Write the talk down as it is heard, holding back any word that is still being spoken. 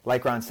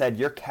Like Ron said,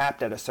 you're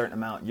capped at a certain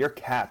amount. You're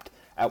capped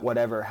at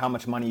how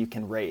much money you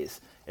can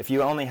raise. If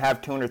you only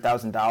have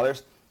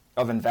 $200,000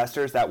 of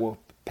investors that will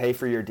pay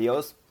for your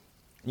deals,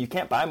 you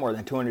can't buy more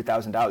than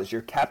 $200,000.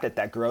 You're capped at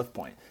that growth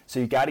point. So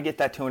you got to get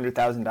that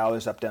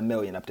 $200,000 up to $1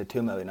 million, up to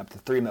 $2 million, up to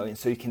 $3 million,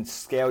 so you can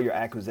scale your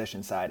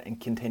acquisition side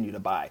and continue to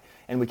buy.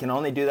 And we can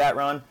only do that,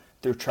 Ron,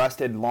 through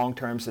trusted,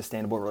 long-term,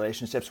 sustainable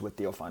relationships with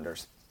deal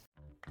funders.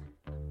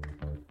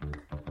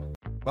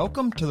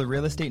 Welcome to the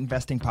Real Estate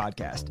Investing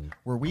Podcast,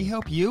 where we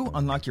help you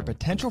unlock your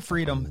potential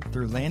freedom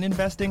through land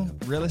investing,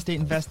 real estate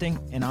investing,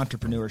 and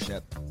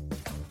entrepreneurship.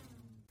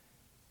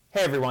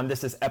 Hey everyone,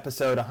 this is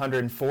episode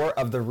 104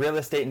 of the Real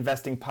Estate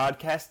Investing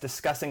Podcast,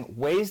 discussing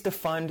ways to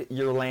fund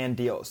your land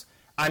deals.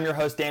 I'm your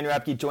host, Daniel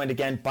Apke, joined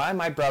again by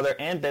my brother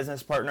and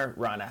business partner,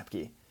 Ron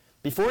Apke.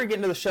 Before we get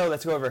into the show,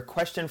 let's go over a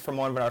question from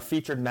one of our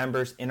featured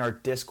members in our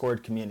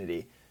Discord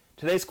community.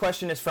 Today's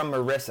question is from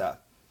Marissa.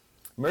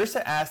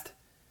 Marissa asked,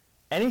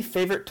 any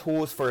favorite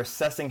tools for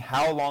assessing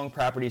how long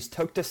properties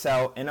took to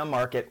sell in a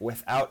market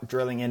without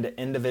drilling into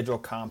individual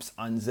comps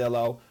on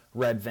Zillow,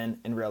 Redfin,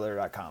 and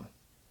Realtor.com?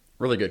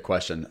 Really good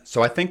question.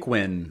 So I think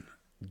when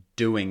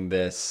doing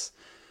this,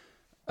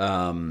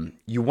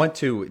 you want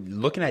to,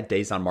 looking at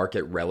days on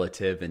market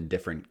relative in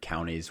different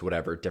counties,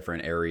 whatever,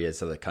 different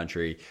areas of the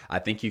country, I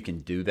think you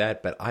can do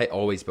that. But I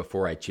always,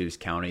 before I choose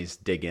counties,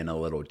 dig in a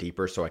little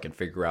deeper so I can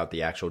figure out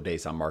the actual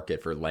days on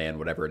market for land,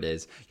 whatever it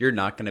is. You're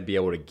not going to be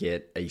able to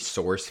get a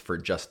source for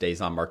just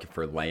days on market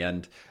for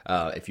land.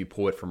 If you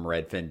pull it from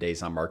Redfin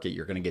days on market,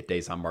 you're going to get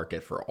days on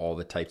market for all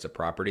the types of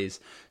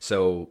properties.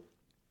 So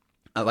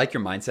I like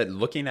your mindset,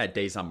 looking at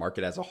days on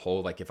market as a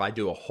whole. Like if I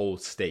do a whole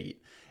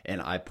state and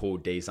I pull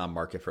days on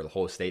market for the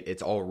whole state,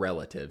 it's all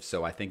relative.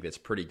 So I think that's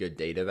pretty good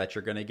data that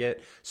you're going to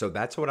get. So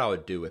that's what I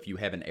would do if you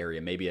have an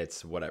area, maybe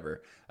it's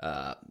whatever,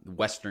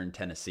 Western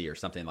Tennessee or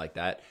something like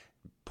that.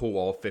 Pull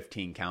all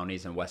 15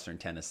 counties in Western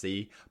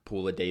Tennessee,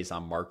 pull the days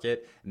on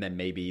market, and then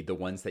maybe the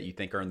ones that you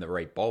think are in the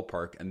right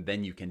ballpark, and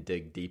then you can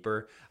dig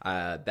deeper.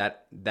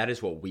 That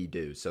is what we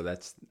do. So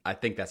I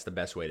think that's the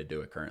best way to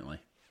do it currently.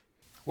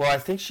 Well, I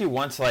think she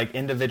wants like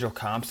individual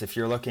comps if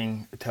you're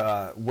looking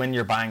to when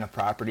you're buying a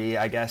property,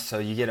 I guess. So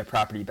you get a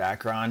property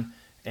background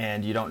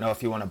and you don't know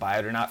if you want to buy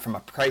it or not from a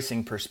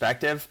pricing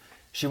perspective.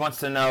 She wants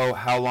to know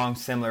how long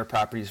similar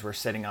properties were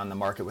sitting on the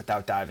market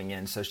without diving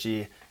in. So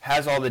she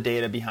has all the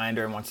data behind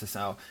her and wants to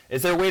know,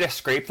 is there a way to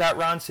scrape that,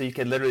 Ron? So you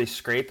could literally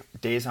scrape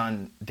days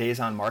on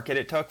market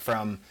it took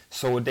from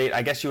sold date.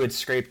 I guess you would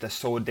scrape the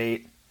sold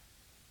date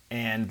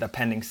and the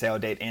pending sale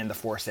date and the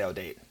for sale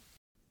date.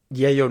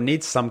 Yeah, you'll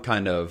need some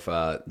kind of,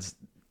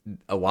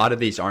 a lot of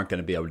these aren't going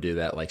to be able to do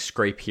that. Like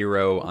Scrape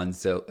Hero on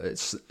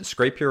Zillow,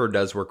 Scrape Hero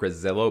does work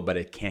with Zillow, but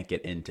it can't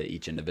get into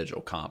each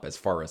individual comp as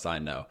far as I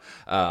know.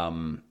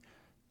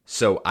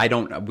 So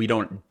we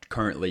don't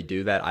currently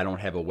do that. I don't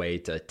have a way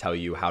to tell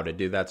you how to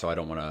do that. So I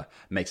don't want to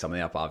make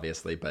something up,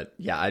 obviously, but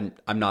yeah,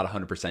 I'm not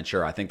 100%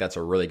 sure. I think that's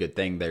a really good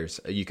thing.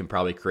 You can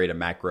probably create a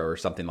macro or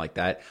something like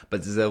that,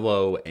 but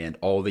Zillow and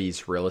all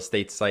these real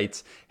estate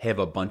sites have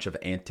a bunch of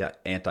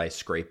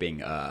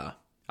anti-scraping, I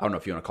don't know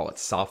if you want to call it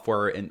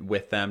software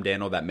with them,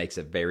 Daniel, that makes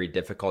it very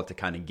difficult to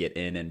kind of get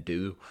in and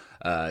do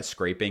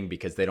scraping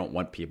because they don't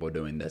want people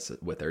doing this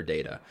with their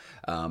data.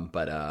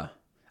 But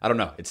I don't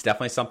know. It's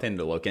definitely something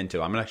to look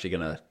into. I'm actually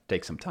going to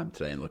take some time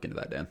today and look into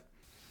that, Dan.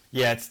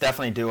 Yeah, it's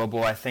definitely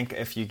doable. I think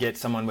if you get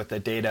someone with the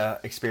data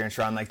experience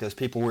around like those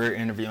people we were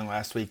interviewing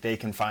last week, they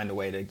can find a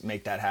way to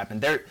make that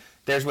happen.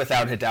 There's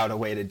without a doubt a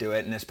way to do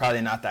it, and it's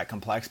probably not that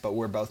complex, but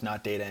we're both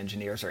not data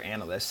engineers or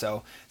analysts,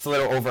 so it's a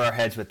little over our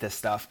heads with this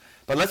stuff.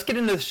 But let's get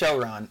into the show,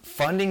 Ron,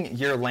 funding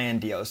your land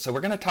deals. So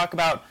we're going to talk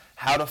about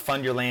how to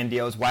fund your land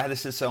deals, why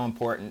this is so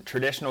important,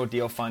 traditional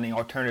deal funding,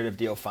 alternative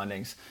deal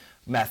fundings,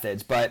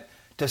 methods. But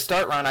to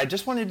start, Ron, I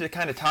just wanted to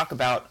kind of talk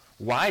about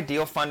why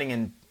deal funding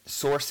and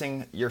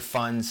sourcing your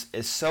funds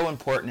is so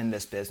important in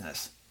this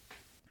business.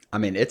 I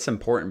mean, it's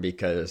important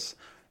because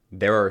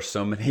there are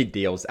so many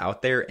deals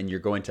out there and you're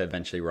going to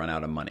eventually run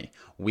out of money.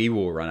 We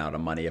will run out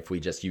of money if we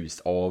just used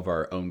all of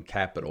our own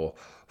capital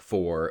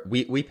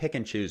we pick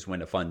and choose when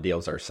to fund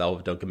deals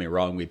ourselves. Don't get me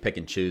wrong. We pick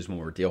and choose when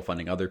we're deal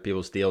funding other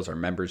people's deals, our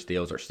members'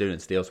 deals, our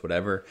students' deals,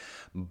 whatever.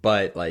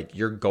 But like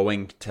you're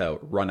going to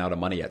run out of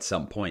money at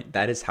some point.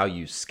 That is how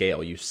you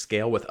scale. You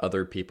scale with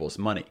other people's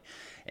money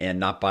and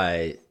not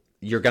by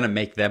you're going to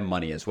make them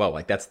money as well.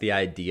 Like that's the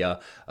idea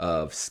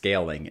of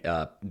scaling.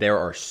 There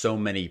are so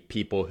many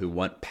people who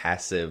want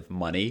passive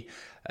money,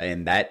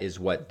 and that is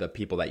what the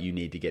people that you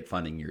need to get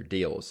funding your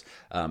deals.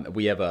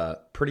 We have a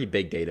pretty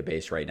big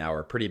database right now, or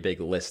a pretty big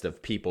list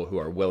of people who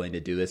are willing to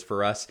do this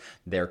for us.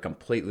 They're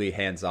completely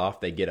hands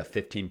off. They get a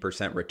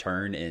 15%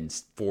 return in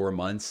 4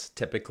 months,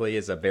 typically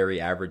is a very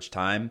average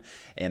time.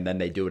 And then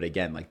they do it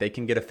again. Like they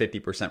can get a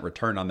 50%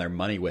 return on their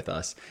money with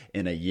us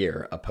in a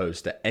year,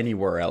 opposed to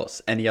anywhere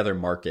else, any other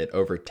market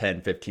over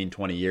 10, 15,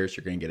 20 years,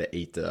 you're going to get an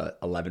 8 to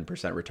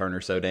 11% return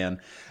or so, Dan,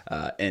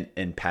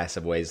 in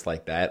passive ways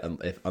like that,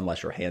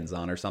 unless you're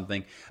hands-on or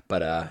something.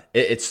 But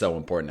it's so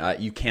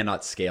important. You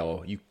cannot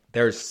scale.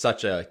 There's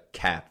such a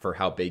cap for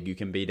how big you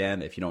can be,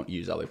 Dan, if you don't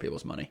use other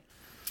people's money.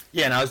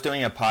 Yeah, and I was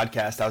doing a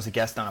podcast. I was a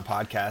guest on a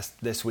podcast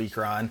this week,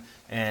 Ron,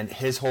 and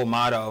his whole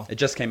motto. It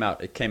just came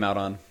out. It came out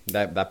on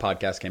that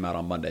podcast came out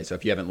on Monday. So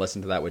if you haven't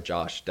listened to that with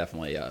Josh,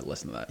 definitely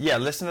listen to that. Yeah,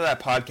 listen to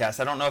that podcast.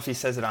 I don't know if he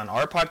says it on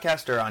our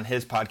podcast or on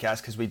his podcast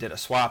because we did a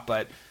swap,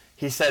 but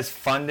he says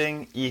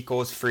funding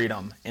equals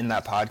freedom in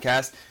that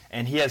podcast,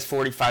 and he has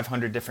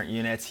 4,500 different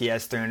units. He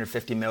has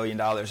 $350 million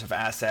of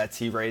assets.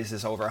 He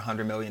raises over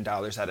 $100 million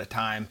at a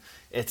time.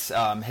 It's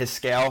his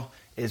scale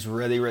is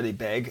really, really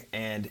big,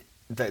 and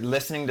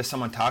listening to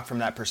someone talk from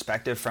that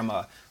perspective, from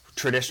a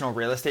traditional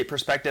real estate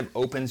perspective,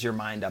 opens your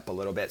mind up a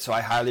little bit. So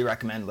I highly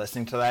recommend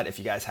listening to that if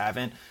you guys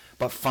haven't.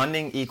 But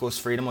funding equals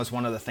freedom was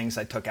one of the things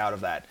I took out of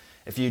that.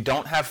 If you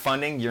don't have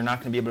funding, you're not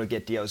going to be able to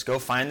get deals. Go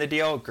find the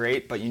deal,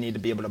 great, but you need to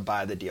be able to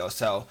buy the deal.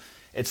 So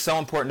it's so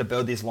important to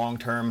build these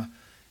long-term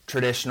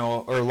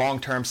traditional or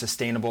long-term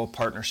sustainable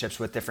partnerships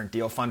with different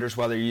deal funders,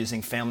 whether you're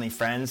using family,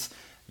 friends,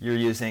 you're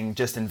using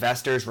just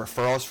investors,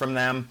 referrals from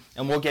them,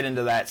 and we'll get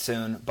into that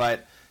soon.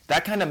 But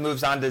that kind of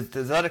moves on.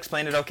 Does that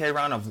explain it okay,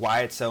 Ron, of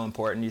why it's so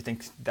important? You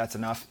think that's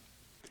enough?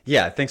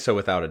 Yeah, I think so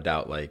without a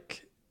doubt.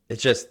 Like,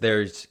 it's just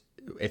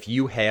if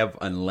you have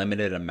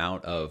unlimited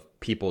amount of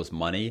people's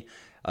money,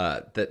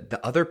 the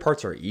other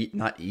parts are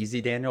not easy,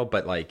 Daniel,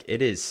 but like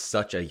it is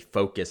such a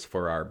focus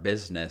for our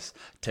business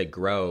to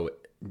grow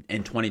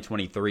in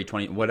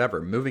 2023,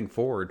 whatever, moving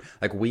forward.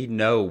 Like, we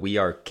know we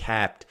are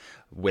capped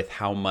with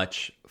how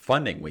much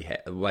funding we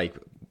have, like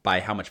by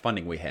how much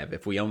funding we have.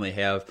 If we only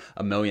have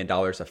 $1 million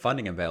of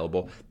funding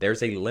available,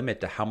 there's a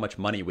limit to how much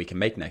money we can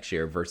make next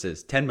year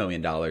versus $10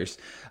 million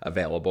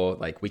available.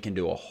 Like, we can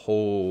do a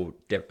whole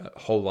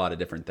lot of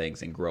different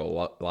things and grow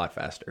a lot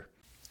faster.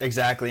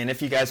 Exactly. And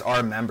if you guys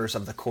are members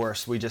of the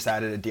course, we just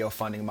added a deal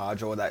funding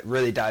module that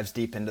really dives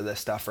deep into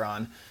this stuff,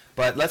 Ron.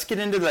 But let's get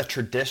into the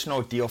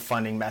traditional deal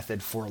funding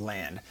method for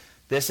land.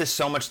 This is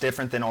so much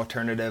different than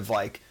alternative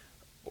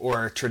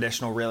or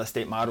traditional real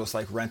estate models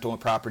like rental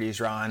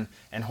properties, Ron,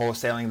 and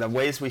wholesaling. The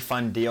ways we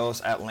fund deals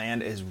at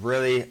land is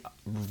really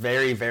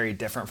very, very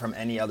different from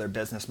any other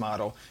business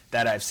model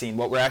that I've seen.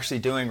 What we're actually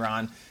doing,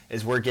 Ron,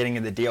 is we're getting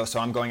in the deal. So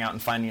I'm going out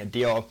and finding a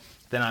deal,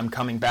 then I'm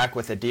coming back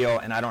with a deal,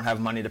 and I don't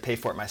have money to pay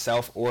for it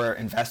myself or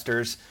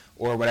investors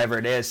or whatever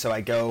it is. So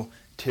I go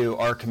to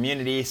our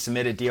community,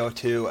 submit a deal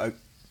to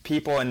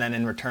people, and then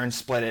in return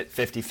split it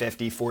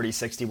 50-50,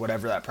 40-60,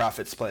 whatever that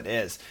profit split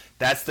is.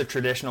 That's the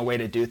traditional way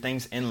to do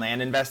things in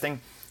land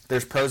investing.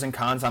 There's pros and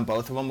cons on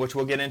both of them, which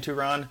we'll get into,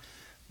 Ron.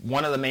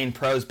 One of the main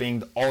pros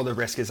being all the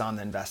risk is on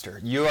the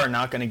investor. You are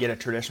not going to get a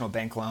traditional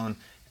bank loan.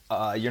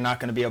 You're not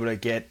going to be able to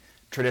get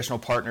traditional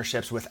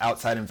partnerships with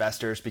outside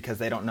investors because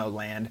they don't know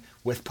land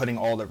with putting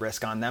all the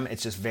risk on them.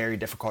 It's just very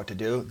difficult to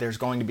do. There's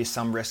going to be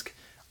some risk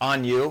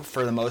on you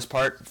for the most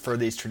part for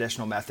these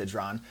traditional methods,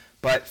 Ron.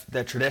 But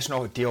the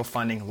traditional deal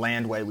funding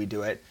land way we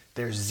do it,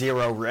 there's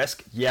zero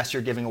risk. Yes,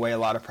 you're giving away a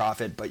lot of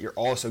profit, but you're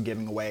also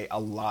giving away a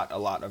lot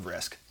of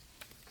risk.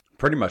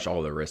 Pretty much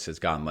all the risk is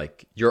gone.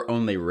 Like, your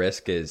only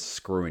risk is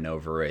screwing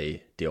over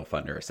a deal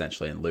funder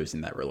essentially and losing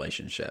that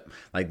relationship.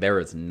 Like, there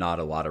is not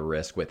a lot of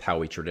risk with how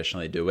we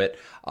traditionally do it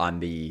on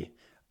the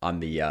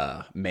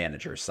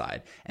manager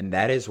side. And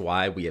that is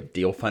why we have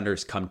deal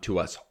funders come to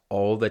us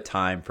all the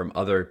time from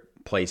other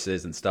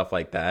places and stuff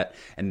like that,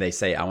 and they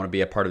say, I want to be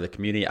a part of the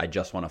community, I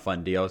just want to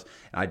fund deals.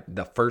 And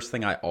the first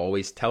thing I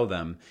always tell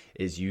them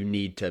is, you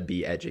need to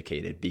be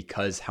educated,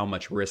 because how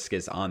much risk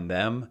is on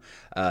them.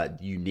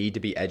 You need to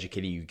be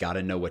educated. You got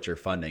to know what you're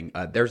funding.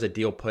 There's a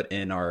deal put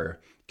in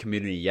our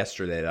community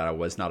yesterday that I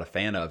was not a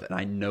fan of, and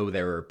I know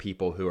there are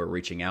people who are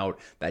reaching out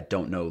that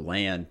don't know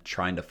land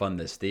trying to fund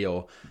this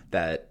deal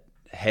that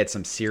had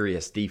some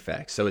serious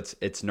defects. So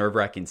it's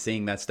nerve-wracking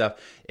seeing that stuff.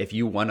 If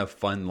you want to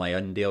fund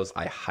land deals,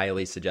 I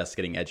highly suggest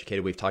getting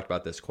educated. We've talked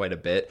about this quite a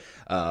bit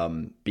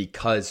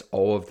because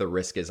all of the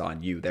risk is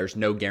on you. There's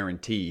no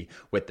guarantee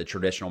with the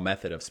traditional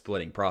method of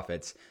splitting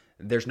profits.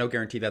 There's no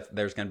guarantee that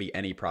there's going to be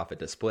any profit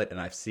to split, and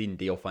I've seen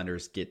deal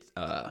funders get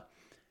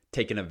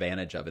taken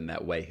advantage of in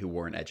that way who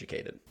weren't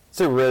educated.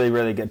 It's a really,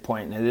 really good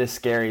point. And it is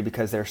scary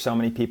because there's so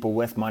many people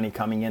with money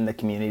coming in the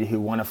community who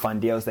want to fund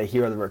deals. They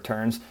hear the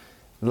returns.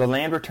 The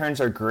land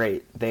returns are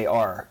great. They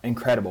are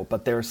incredible,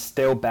 but there's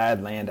still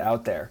bad land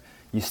out there.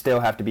 You still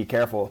have to be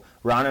careful.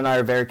 Ron and I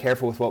are very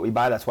careful with what we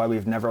buy. That's why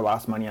we've never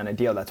lost money on a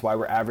deal. That's why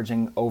we're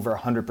averaging over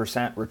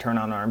 100% return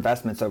on our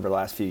investments over the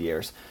last few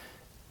years.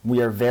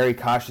 We are very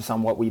cautious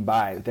on what we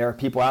buy. There are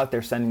people out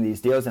there sending these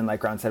deals in,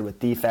 like Ron said, with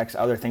defects,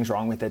 other things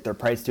wrong with it. They're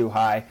priced too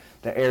high,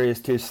 the area is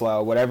too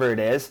slow, whatever it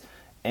is.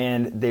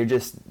 And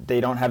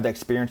they don't have the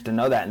experience to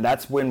know that. And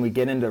that's when we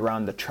get into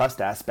around the trust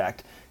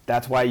aspect.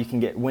 That's why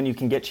when you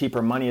can get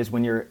cheaper money is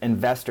when your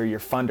investor, your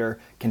funder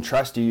can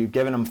trust you. You've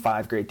given them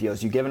 5 great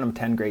deals. You've given them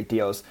 10 great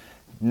deals.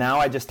 Now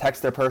I just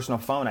text their personal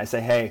phone. I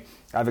say, hey,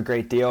 I have a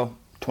great deal,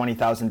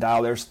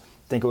 $20,000.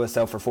 Think it will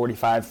sell for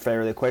 $45,000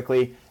 fairly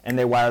quickly. And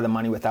they wire the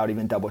money without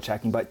even double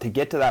checking. But to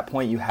get to that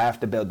point, you have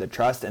to build the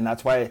trust. And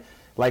that's why,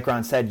 like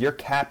Ron said, you're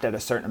capped at a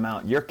certain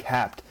amount. You're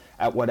capped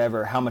at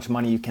how much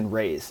money you can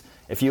raise.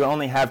 If you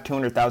only have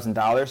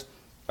 $200,000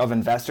 of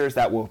investors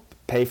that will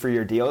pay for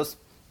your deals,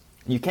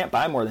 You can't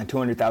buy more than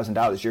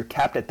 $200,000. You're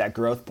capped at that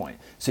growth point.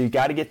 So you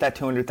got to get that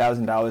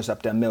 $200,000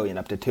 up to $1 million,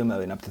 up to $2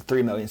 million, up to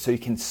 $3 million, so you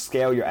can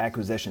scale your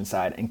acquisition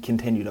side and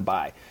continue to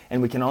buy.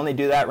 And we can only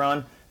do that,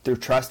 Ron, through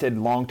trusted,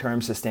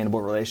 long-term,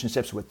 sustainable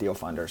relationships with deal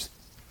funders.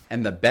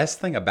 And the best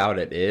thing about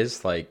it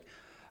is, like,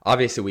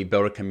 obviously we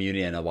build a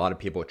community and a lot of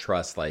people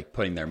trust, like,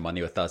 putting their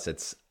money with us.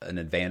 It's an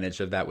advantage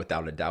of that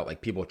without a doubt.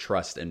 Like, people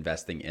trust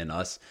investing in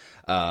us.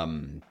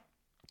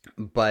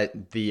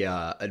 But the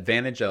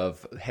advantage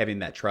of having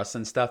that trust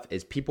and stuff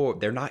is people,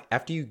 they're not,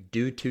 after you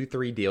do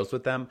 2-3 deals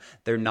with them,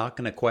 they're not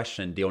going to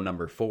question deal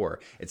number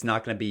 4. It's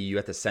not going to be you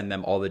have to send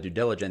them all the due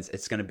diligence.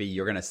 It's going to be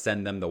you're going to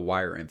send them the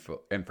wire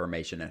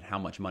information and how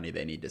much money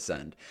they need to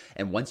send.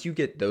 And once you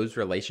get those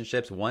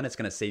relationships, one, it's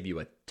going to save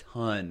you a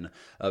ton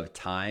of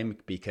time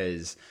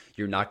because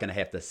you're not going to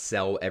have to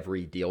sell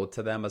every deal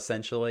to them,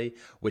 essentially,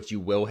 which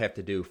you will have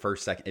to do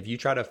first, second. If you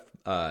try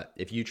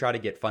to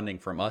get funding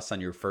from us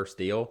on your first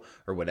deal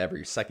or whatever,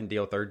 your second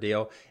deal, third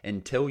deal,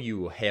 until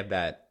you have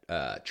that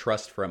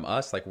trust from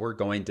us, like, we're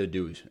going to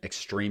do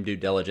extreme due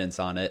diligence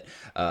on it.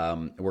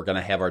 We're going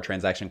to have our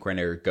transaction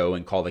coordinator go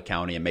and call the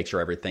county and make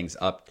sure everything's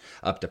up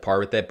to par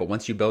with it. But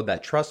once you build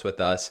that trust with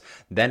us,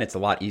 then it's a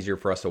lot easier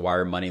for us to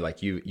wire money.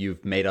 Like,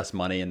 you've made us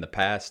money in the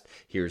past.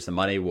 Here's the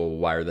money. We'll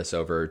wire this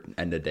over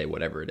end of day,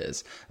 whatever it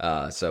is.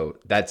 So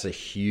that's a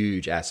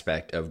huge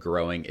aspect of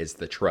growing, is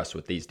the trust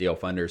with these deal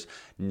funders.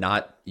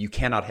 You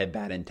cannot have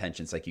bad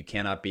intentions. Like, you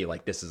cannot be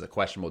like, this is a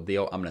questionable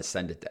deal, I'm going to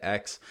send it to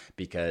X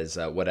because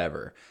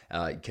whatever.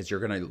 Because you're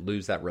going to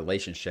lose that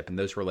relationship, and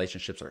those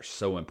relationships are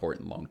so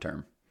important long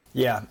term.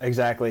 Yeah,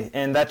 exactly.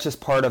 And that's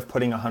just part of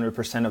putting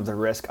 100% of the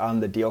risk on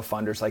the deal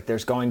funders. Like,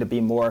 there's going to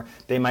be more.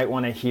 They might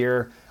want to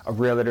hear a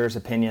realtor's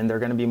opinion. They're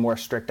going to be more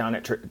strict on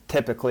it.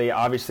 Typically,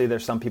 obviously,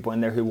 there's some people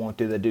in there who won't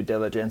do the due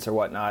diligence or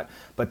whatnot,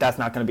 but that's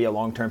not going to be a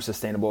long-term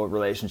sustainable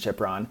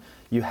relationship, Ron.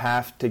 You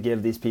have to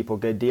give these people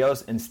good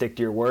deals and stick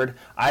to your word.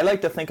 I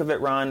like to think of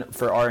it, Ron,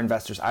 for our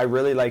investors, I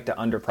really like to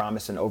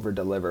underpromise and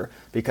overdeliver,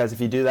 because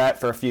if you do that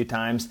for a few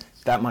times,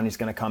 that money's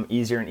going to come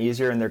easier and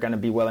easier, and they're going to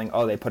be willing.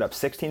 Oh, they put up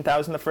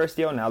 $16,000 the first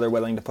deal. Now they're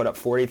willing to put up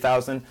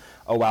 $40,000.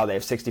 Oh, wow, they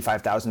have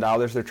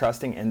 $65,000 they're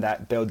trusting, and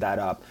that build that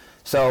up.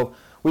 So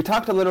we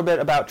talked a little bit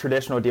about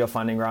traditional deal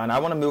funding, Ron. I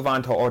want to move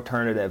on to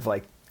alternative,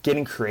 like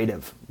getting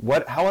creative.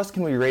 How else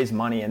can we raise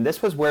money? And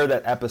this was where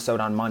that episode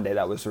on Monday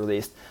that was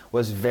released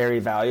was very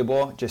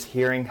valuable. Just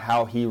hearing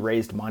how he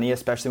raised money,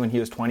 especially when he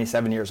was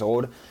 27 years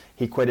old.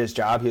 He quit his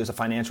job. He was a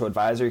financial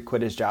advisor. He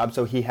quit his job,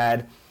 so he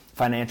had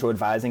financial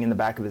advising in the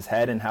back of his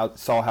head and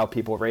saw how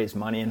people raised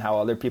money and how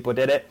other people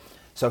did it.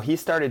 So he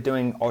started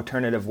doing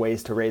alternative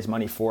ways to raise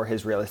money for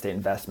his real estate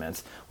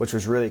investments, which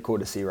was really cool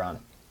to see, Ron.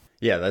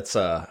 Yeah, that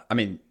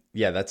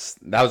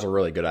was a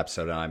really good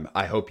episode. And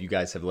I hope you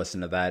guys have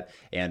listened to that.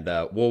 And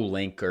we'll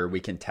link, or we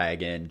can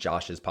tag in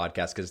Josh's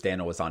podcast, because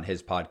Daniel was on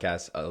his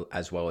podcast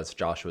as well as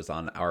Josh was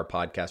on our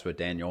podcast with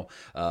Daniel.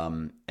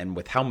 And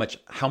with how much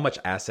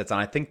assets, and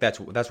I think that's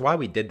why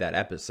we did that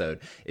episode,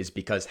 is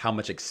because how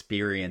much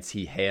experience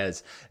he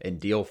has in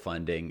deal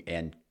funding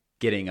and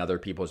getting other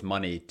people's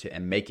money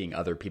and making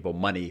other people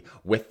money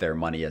with their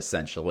money,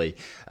 essentially.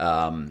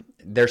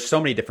 There's so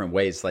many different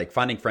ways, like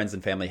finding friends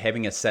and family,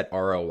 having a set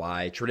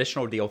ROI.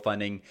 Traditional deal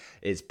funding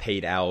is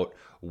paid out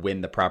when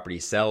the property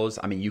sells.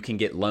 I mean, you can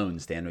get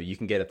loans, Daniel. You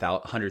can get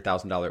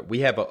 $100,000. We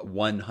have a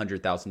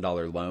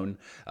 $100,000 loan.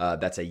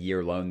 That's a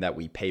year loan that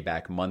we pay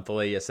back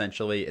monthly,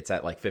 essentially. It's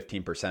at like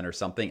 15% or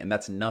something. And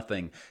that's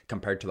nothing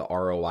compared to the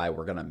ROI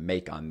we're going to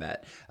make on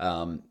that.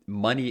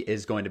 Money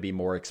is going to be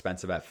more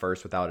expensive at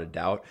first, without a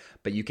doubt,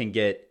 but you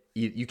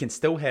can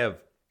still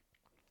have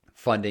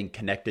funding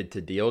connected to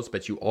deals,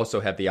 but you also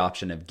have the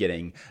option of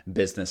getting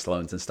business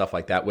loans and stuff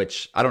like that,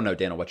 which I don't know,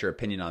 Daniel, what's your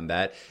opinion on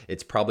that?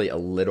 It's probably a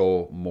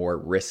little more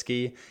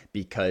risky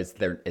because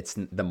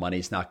the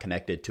money's not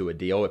connected to a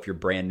deal. If you're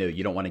brand new,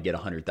 you don't want to get a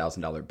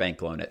 $100,000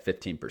 bank loan at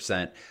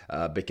 15%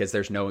 because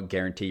there's no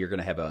guarantee you're going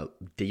to have a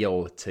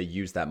deal to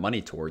use that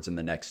money towards in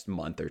the next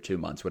month or 2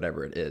 months,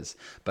 whatever it is.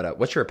 But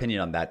what's your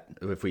opinion on that?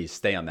 If we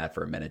stay on that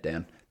for a minute,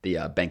 Dan,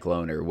 the bank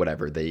loan or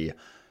whatever, the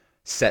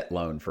set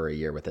loan for a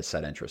year with a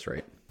set interest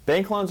rate.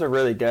 Bank loans are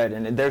really good,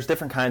 and there's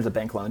different kinds of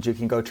bank loans. You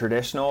can go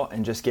traditional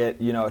and just get,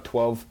 a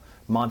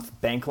 12-month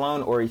bank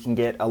loan, or you can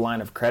get a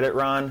line of credit,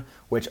 Ron,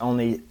 which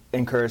only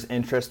incurs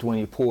interest when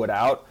you pull it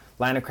out.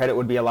 Line of credit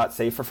would be a lot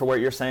safer for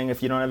what you're saying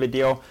if you don't have a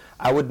deal.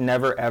 I would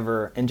never,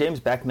 ever, and James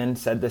Beckman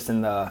said this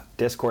in the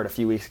Discord a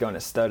few weeks ago, and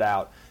it stood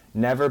out,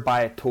 never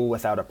buy a tool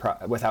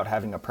without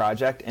having a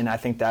project. And I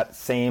think that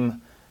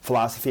same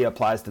philosophy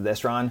applies to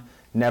this, Ron.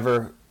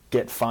 Never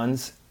get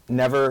funds,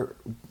 never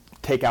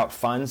take out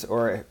funds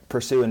or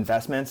pursue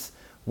investments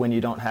when you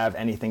don't have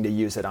anything to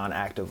use it on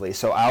actively.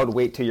 So I would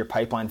wait till your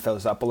pipeline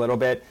fills up a little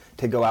bit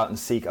to go out and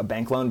seek a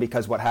bank loan,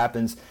 because what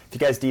happens if you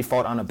guys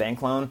default on a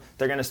bank loan,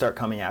 they're going to start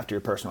coming after your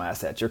personal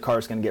assets. Your car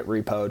is going to get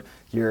repoed.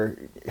 Your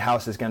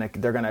house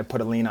they're going to put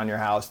a lien on your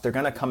house. They're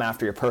going to come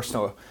after your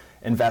personal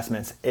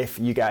investments if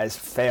you guys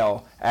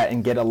fail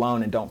and get a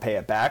loan and don't pay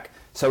it back.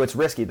 So it's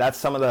risky. That's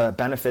some of the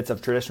benefits of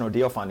traditional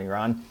deal funding,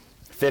 Ron.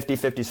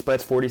 50-50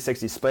 splits,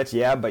 40-60 splits,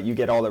 yeah, but you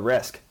get all the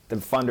risk. The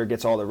funder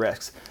gets all the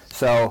risks.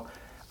 So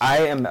I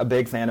am a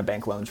big fan of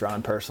bank loans,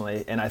 Ron,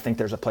 personally, and I think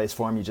there's a place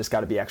for them. You just got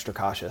to be extra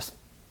cautious.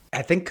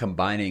 I think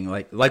combining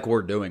like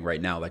we're doing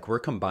right now, like we're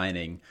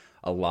combining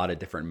a lot of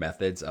different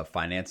methods of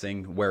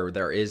financing where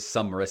there is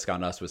some risk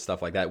on us with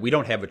stuff like that. We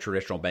don't have a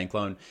traditional bank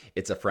loan.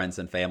 It's a friends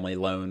and family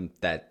loan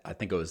that I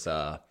think it was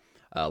a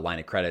line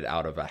of credit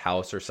out of a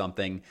house or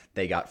something.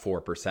 They got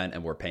 4%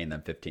 and we're paying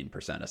them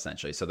 15%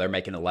 essentially. So they're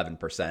making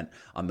 11%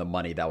 on the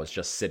money that was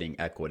just sitting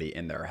equity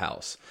in their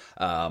house.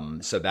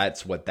 So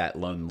that's what that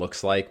loan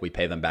looks like. We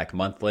pay them back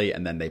monthly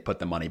and then they put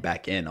the money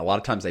back in. A lot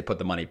of times they put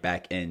the money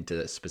back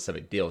into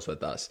specific deals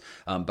with us.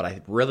 But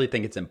I really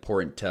think it's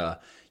important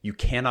you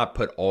cannot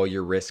put all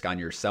your risk on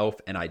yourself.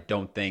 And I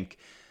don't think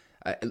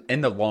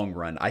in the long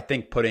run, I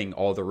think putting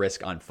all the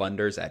risk on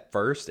funders at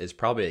first is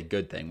probably a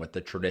good thing with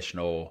the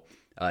traditional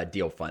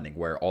deal funding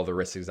where all the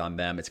risk is on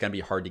them. It's going to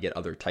be hard to get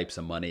other types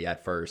of money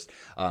at first,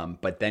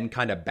 but then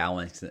kind of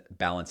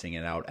balancing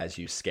it out as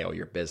you scale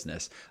your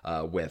business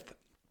with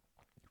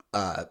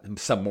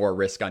some more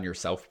risk on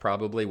yourself,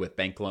 probably with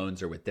bank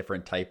loans or with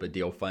different type of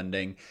deal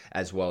funding,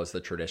 as well as the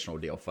traditional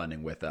deal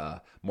funding with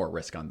more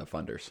risk on the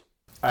funders.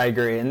 I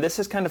agree. And this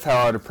is kind of how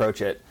I would approach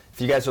it.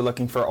 If you guys are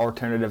looking for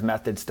alternative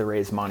methods to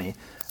raise money,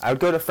 I would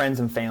go to friends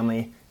and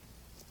family,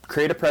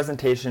 create a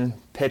presentation,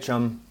 pitch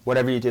them,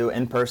 whatever you do,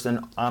 in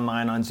person,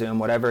 online, on Zoom,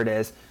 whatever it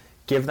is,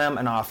 give them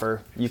an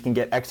offer. You can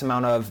get X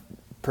amount of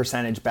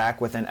percentage back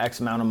within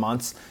X amount of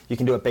months. You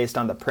can do it based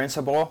on the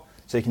principal.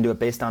 So you can do it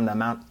based on the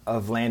amount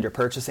of land you're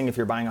purchasing. If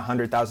you're buying a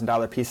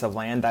 $100,000 piece of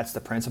land, that's the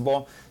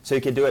principal. So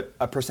you could do it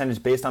a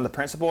percentage based on the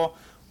principal,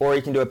 or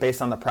you can do it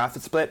based on the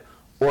profit split,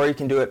 or you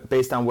can do it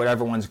based on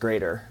whatever one's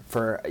greater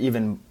for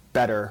even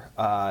better,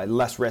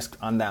 less risk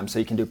on them. So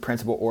you can do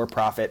principal or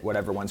profit,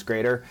 whatever one's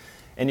greater.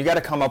 And you got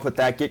to come up with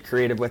that, get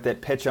creative with it,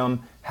 pitch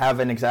them, have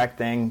an exact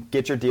thing,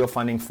 get your deal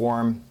funding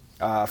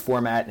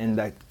format in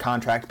the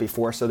contract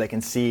before so they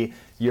can see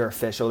you're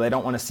official. They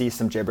don't want to see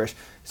some gibberish.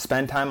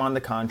 Spend time on the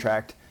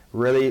contract,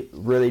 really,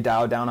 really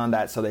dial down on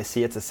that so they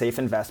see it's a safe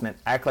investment.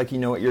 Act like you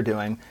know what you're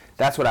doing.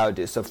 That's what I would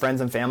do. So friends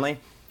and family.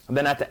 And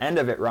then at the end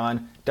of it,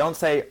 Ron, don't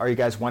say, are you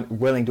guys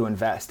willing to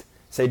invest?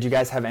 Say, do you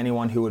guys have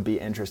anyone who would be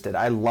interested?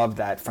 I love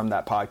that from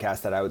that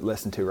podcast that I would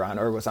listen to, Ron,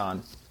 or was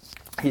on.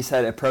 He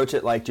said, approach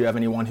it like, do you have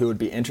anyone who would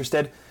be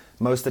interested?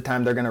 Most of the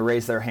time, they're going to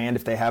raise their hand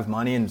if they have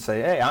money and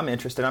say, hey, I'm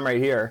interested. I'm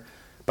right here.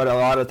 But a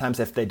lot of times,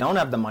 if they don't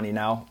have the money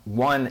now,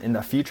 one, in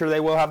the future, they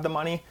will have the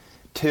money.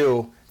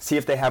 Two, see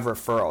if they have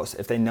referrals,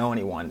 if they know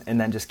anyone,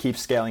 and then just keep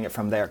scaling it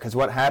from there. Because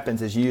what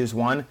happens is you use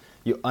one,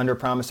 you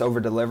under-promise,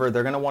 over-deliver.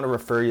 They're going to want to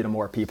refer you to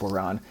more people,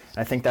 Ron. And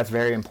I think that's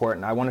very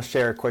important. I want to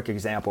share a quick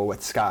example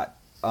with Scott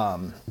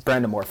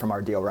Brendamore from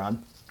our deal,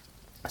 Ron.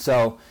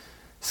 So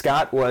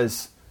Scott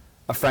was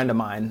a friend of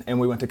mine, and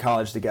we went to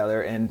college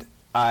together, and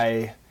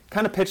I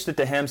kind of pitched it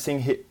to him,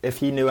 seeing if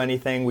he knew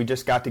anything. We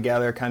just got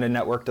together, kind of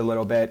networked a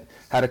little bit,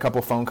 had a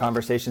couple phone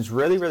conversations,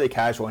 really, really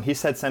casual, and he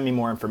said, send me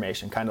more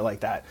information, kind of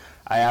like that.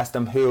 I asked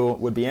him who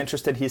would be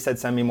interested. He said,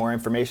 send me more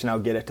information. I'll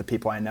get it to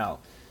people I know.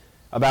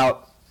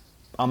 About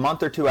a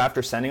month or two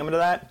after sending him to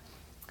that,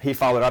 he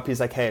followed up. He's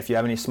like, hey, if you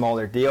have any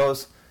smaller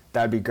deals,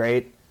 that'd be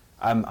great.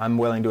 I'm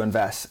willing to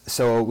invest.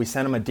 So we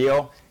sent him a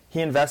deal.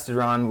 He invested,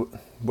 Ron,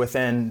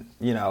 within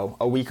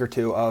a week or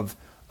two of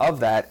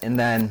that. And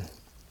then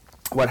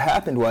what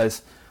happened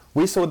was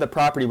we sold the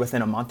property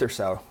within a month or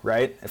so,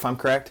 right? If I'm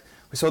correct.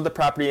 We sold the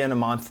property in a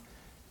month.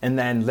 And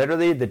then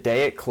literally the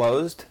day it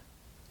closed,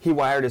 he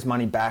wired his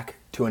money back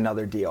to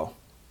another deal.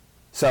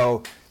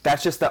 So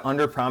that's just the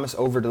under promise,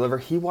 over deliver.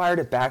 He wired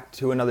it back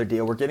to another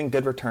deal. We're getting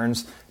good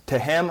returns. To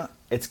him,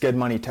 it's good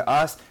money. To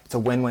us, it's a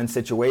win-win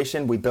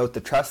situation. We built the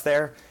trust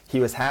there. He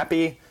was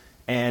happy,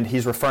 and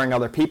he's referring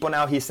other people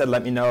now. He said,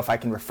 let me know if I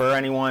can refer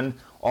anyone,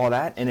 all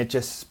that, and it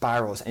just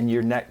spirals, and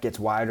your net gets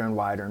wider and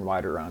wider and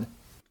wider, Ron.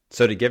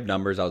 So to give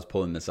numbers, I was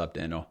pulling this up,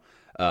 Daniel.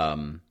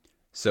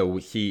 So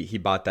he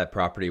bought that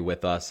property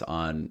with us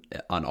on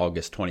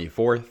August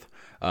 24th.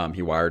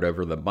 He wired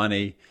over the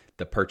money.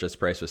 The purchase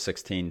price was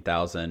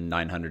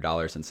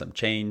 $16,900 and some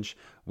change.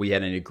 We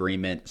had an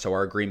agreement. So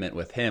our agreement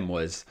with him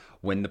was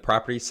when the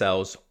property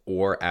sells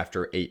or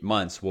after 8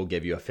 months, we'll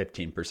give you a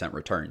 15%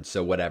 return.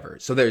 So whatever.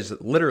 So there's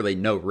literally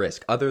no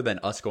risk other than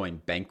us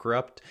going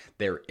bankrupt.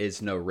 There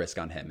is no risk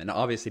on him. And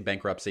obviously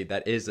bankruptcy,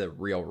 that is a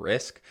real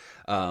risk.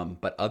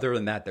 But other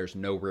than that, there's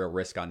no real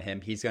risk on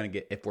him. He's going to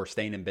get, if we're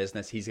staying in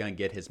business, he's going to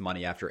get his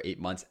money after 8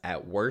 months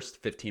at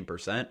worst,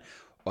 15%.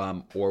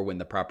 Or when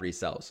the property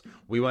sells.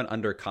 We went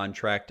under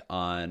contract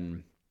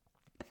on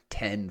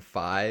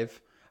 10/5,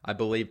 I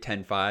believe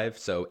 10/5.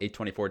 So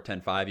 8/24,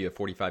 10/5, you have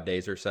 45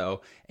 days or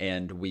so.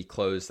 And we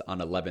closed on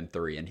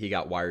 11/3 and he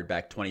got wired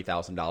back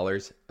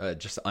 $20,000,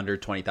 just under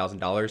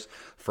 $20,000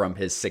 from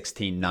his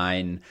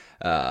 16.9,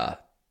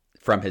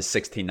 from his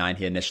 16.9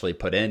 he initially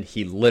put in.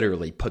 He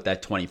literally put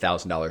that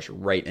 $20,000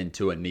 right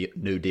into a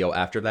new deal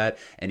after that.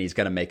 And he's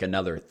going to make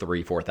another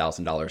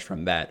 $3,000-$4,000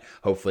 from that.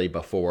 Hopefully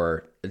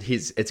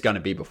it's going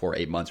to be before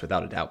 8 months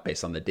without a doubt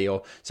based on the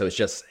deal. So it's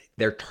just,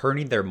 They're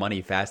turning their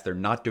money fast. They're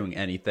not doing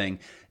anything.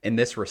 In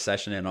this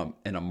recession,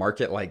 in a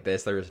market like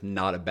this, there's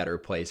not a better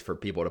place for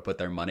people to put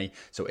their money.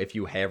 So if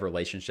you have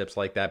relationships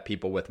like that,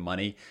 people with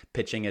money,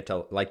 pitching it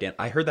to, like Dan,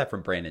 I heard that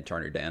from Brandon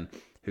Turner, Dan,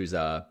 who's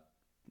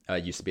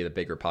used to be the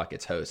Bigger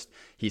Pockets host.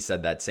 He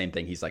said that same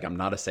thing. He's like, I'm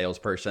not a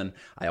salesperson.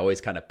 I always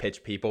kind of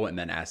pitch people and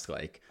then ask,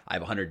 like, I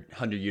have a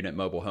 100 unit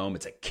mobile home.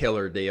 It's a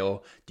killer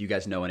deal. Do you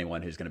guys know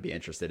anyone who's going to be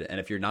interested? And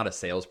if you're not a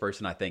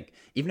salesperson, I think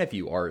even if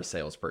you are a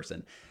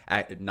salesperson,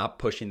 not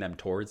pushing them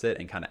towards it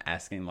and kind of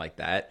asking like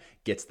that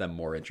gets them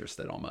more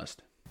interested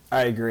almost.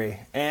 I agree.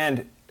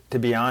 And to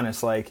be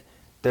honest, like,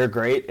 they're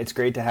great. It's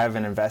great to have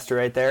an investor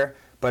right there.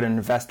 But an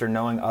investor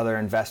knowing other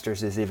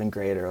investors is even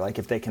greater, like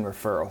if they can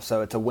referral.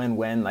 So it's a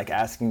win-win, like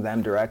asking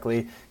them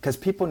directly, because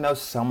people know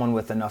someone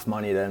with enough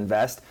money to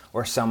invest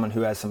or someone who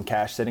has some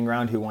cash sitting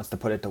around who wants to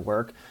put it to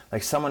work.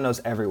 Like someone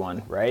knows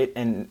everyone, right?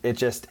 And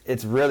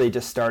it's really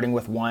just starting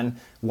with one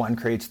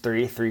creates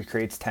 3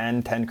 creates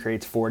 10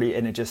 creates 40,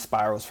 and it just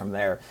spirals from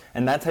there.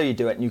 And that's how you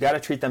do it. And you got to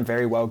treat them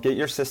very well. Get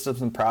your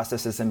systems and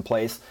processes in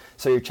place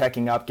so you're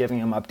checking up, giving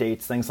them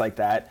updates, things like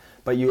that.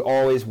 But you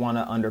always want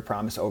to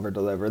under-promise,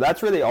 over-deliver.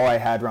 That's really all I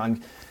had,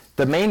 Ron.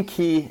 The main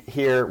key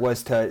here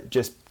was to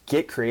just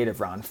get creative,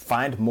 Ron.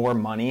 Find more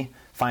money,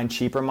 find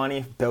cheaper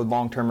money, build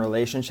long-term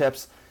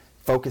relationships,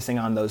 focusing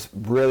on those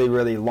really,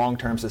 really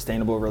long-term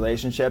sustainable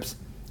relationships,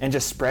 and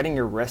just spreading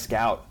your risk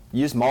out.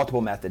 Use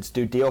multiple methods.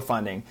 Do deal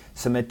funding.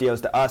 Submit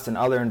deals to us and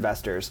other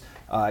investors.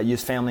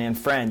 Use family and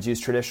friends. Use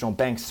traditional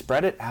banks.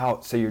 Spread it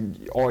out so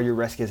all your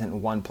risk isn't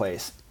in one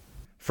place.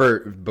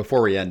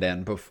 Before we end,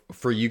 Dan,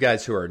 for you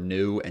guys who are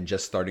new and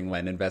just starting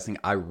land investing,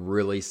 I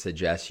really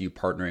suggest you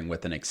partnering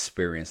with an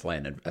experienced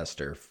land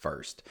investor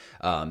first.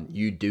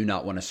 You do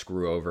not want to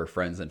screw over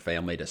friends and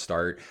family to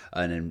start.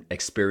 An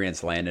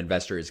experienced land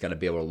investor is going to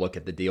be able to look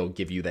at the deal,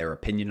 give you their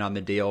opinion on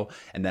the deal,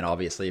 and then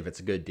obviously if it's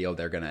a good deal,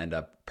 they're going to end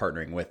up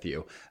partnering with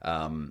you.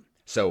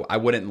 So I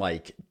wouldn't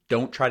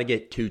don't try to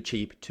get too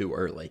cheap too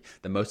early.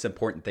 The most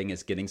important thing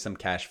is getting some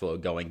cash flow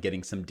going,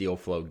 getting some deal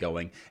flow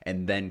going,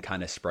 and then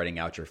kind of spreading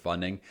out your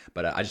funding.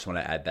 But I just want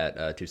to add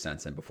that 2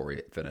 cents in before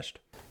we finished.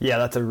 Yeah,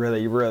 that's a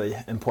really, really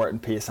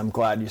important piece. I'm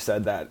glad you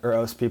said that, or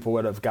else people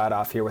would have got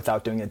off here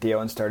without doing a deal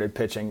and started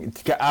pitching.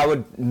 I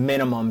would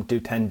minimum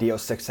do 10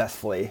 deals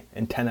successfully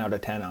and 10 out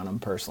of 10 on them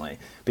personally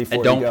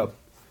before you go.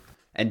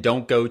 And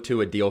don't go to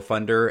a deal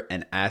funder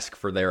and ask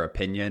for their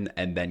opinion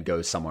and then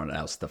go someone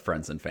else, the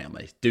friends and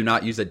family. Do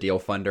not use a deal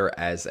funder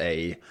as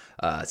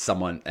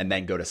someone and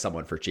then go to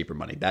someone for cheaper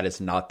money. That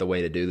is not the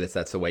way to do this.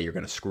 That's the way you're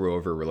going to screw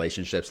over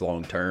relationships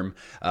long term.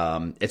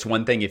 It's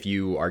one thing if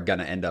you are going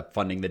to end up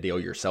funding the deal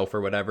yourself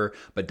or whatever,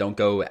 but don't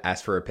go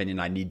ask for opinion.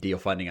 I need deal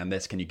funding on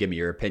this. Can you give me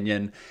your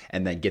opinion?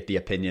 And then get the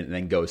opinion and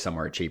then go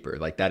somewhere cheaper.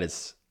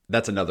 That's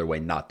another way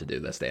not to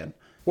do this, Dan.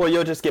 Well,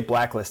 you'll just get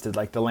blacklisted,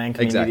 like the land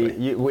community.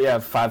 Exactly. We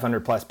have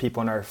 500 plus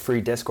people in our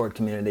free Discord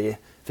community.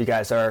 If you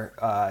guys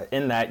are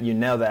in that, you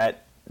know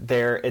that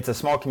it's a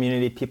small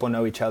community. People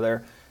know each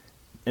other.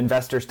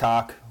 Investors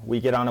talk.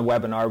 We get on a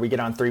webinar. We get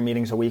on 3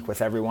 meetings a week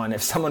with everyone.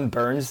 If someone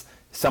burns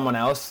someone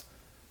else,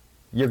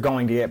 you're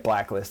going to get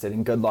blacklisted,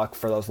 and good luck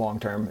for those long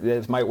term.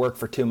 It might work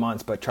for 2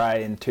 months, but try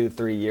in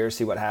 2-3 years,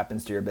 see what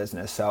happens to your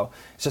business. So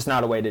it's just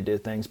not a way to do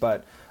things.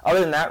 But other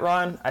than that,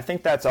 Ron, I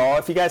think that's all.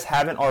 If you guys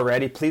haven't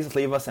already, please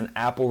leave us an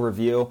Apple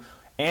review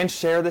and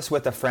share this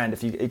with a friend.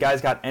 If you guys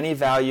got any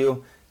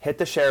value, hit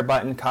the share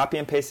button, copy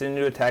and paste it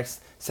into a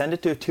text, send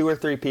it to 2 or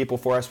 3 people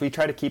for us. We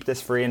try to keep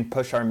this free and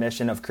push our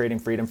mission of creating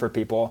freedom for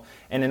people.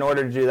 And in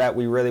order to do that,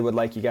 we really would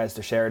like you guys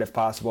to share it if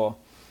possible.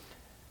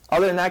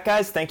 Other than that,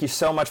 guys, thank you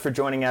so much for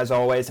joining as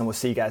always, and we'll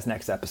see you guys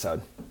next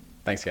episode.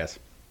 Thanks, guys.